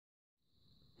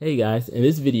Hey guys, in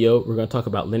this video, we're going to talk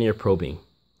about linear probing.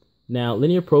 Now,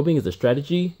 linear probing is a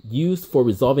strategy used for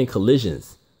resolving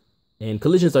collisions. And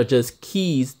collisions are just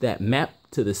keys that map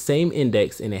to the same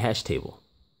index in a hash table.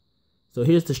 So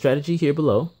here's the strategy here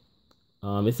below.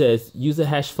 It says use a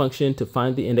hash function to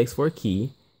find the index for a key.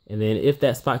 And then if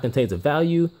that spot contains a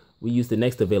value, we use the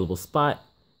next available spot.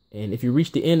 And if you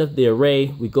reach the end of the array,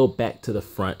 we go back to the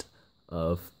front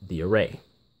of the array.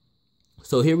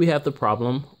 So here we have the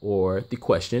problem or the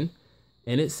question,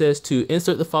 and it says to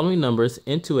insert the following numbers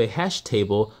into a hash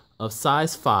table of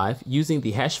size 5 using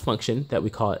the hash function that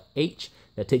we call h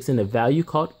that takes in a value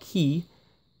called key,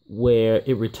 where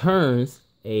it returns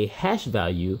a hash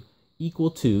value equal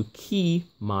to key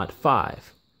mod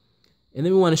 5. And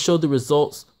then we want to show the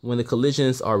results when the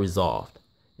collisions are resolved.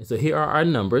 And so here are our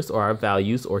numbers or our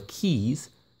values or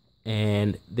keys,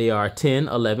 and they are 10,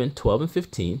 11, 12, and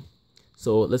 15.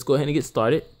 So let's go ahead and get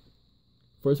started.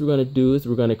 First, we're going to do is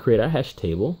we're going to create our hash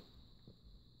table.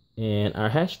 And our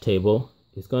hash table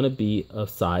is going to be of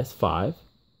size 5.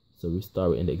 So we start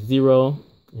with index 0,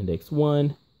 index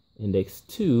 1, index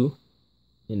 2,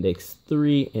 index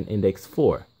 3, and index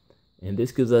 4. And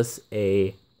this gives us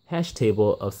a hash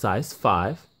table of size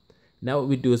 5. Now what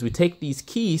we do is we take these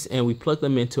keys and we plug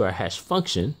them into our hash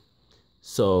function.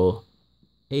 So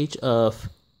h of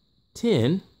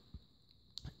 10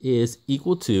 is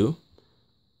equal to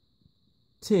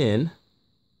 10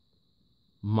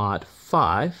 mod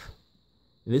 5.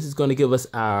 And this is going to give us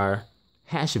our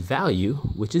hash value,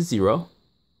 which is 0.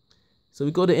 So we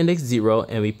go to index 0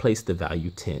 and we place the value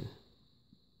 10.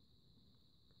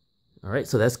 All right,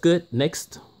 so that's good.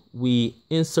 Next, we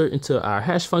insert into our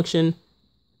hash function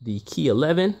the key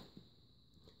 11,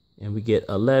 and we get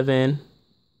 11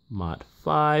 mod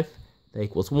 5. That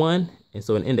equals 1. And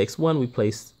so in index 1, we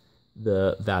place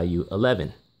the value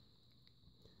 11.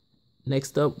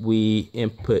 Next up, we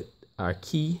input our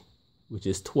key, which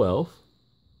is 12.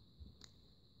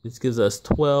 This gives us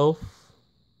 12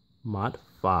 mod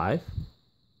 5,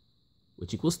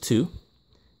 which equals 2.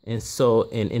 And so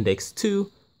in index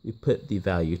 2, we put the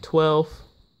value 12.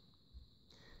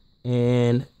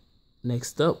 And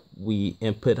next up, we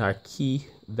input our key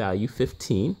value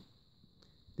 15.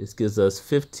 This gives us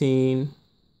 15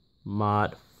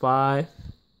 mod 5,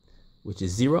 which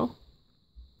is 0.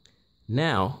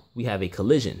 Now we have a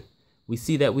collision. We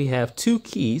see that we have two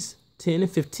keys, 10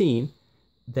 and 15,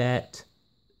 that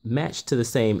match to the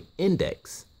same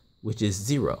index, which is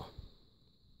 0.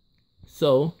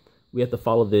 So we have to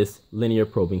follow this linear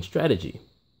probing strategy.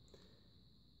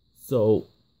 So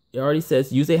it already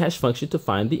says use a hash function to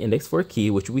find the index for a key,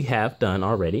 which we have done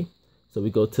already. So we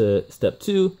go to step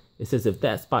 2. It says if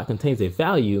that spot contains a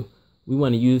value, we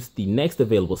want to use the next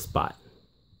available spot.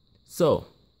 So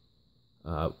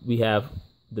we have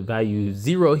the value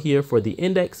 0 here for the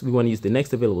index. We want to use the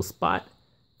next available spot.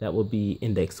 That will be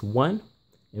index 1.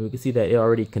 And we can see that it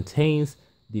already contains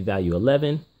the value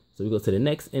 11. So we go to the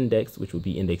next index, which would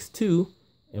be index 2.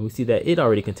 And we see that it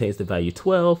already contains the value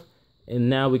 12. And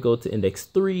now we go to index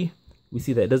 3. We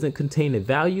see that it doesn't contain a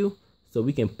value. So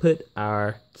we can put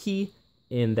our key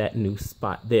in that new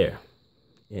spot there.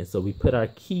 And so we put our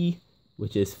key,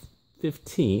 which is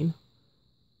 15,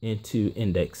 into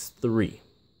index 3.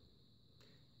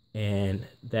 And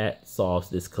that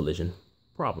solves this collision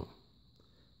problem.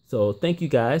 So thank you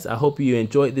guys. I hope you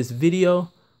enjoyed this video.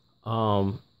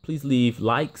 Please leave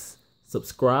likes,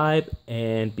 subscribe,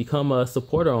 and become a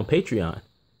supporter on Patreon.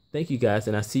 Thank you guys,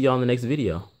 and I'll see you on the next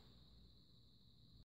video.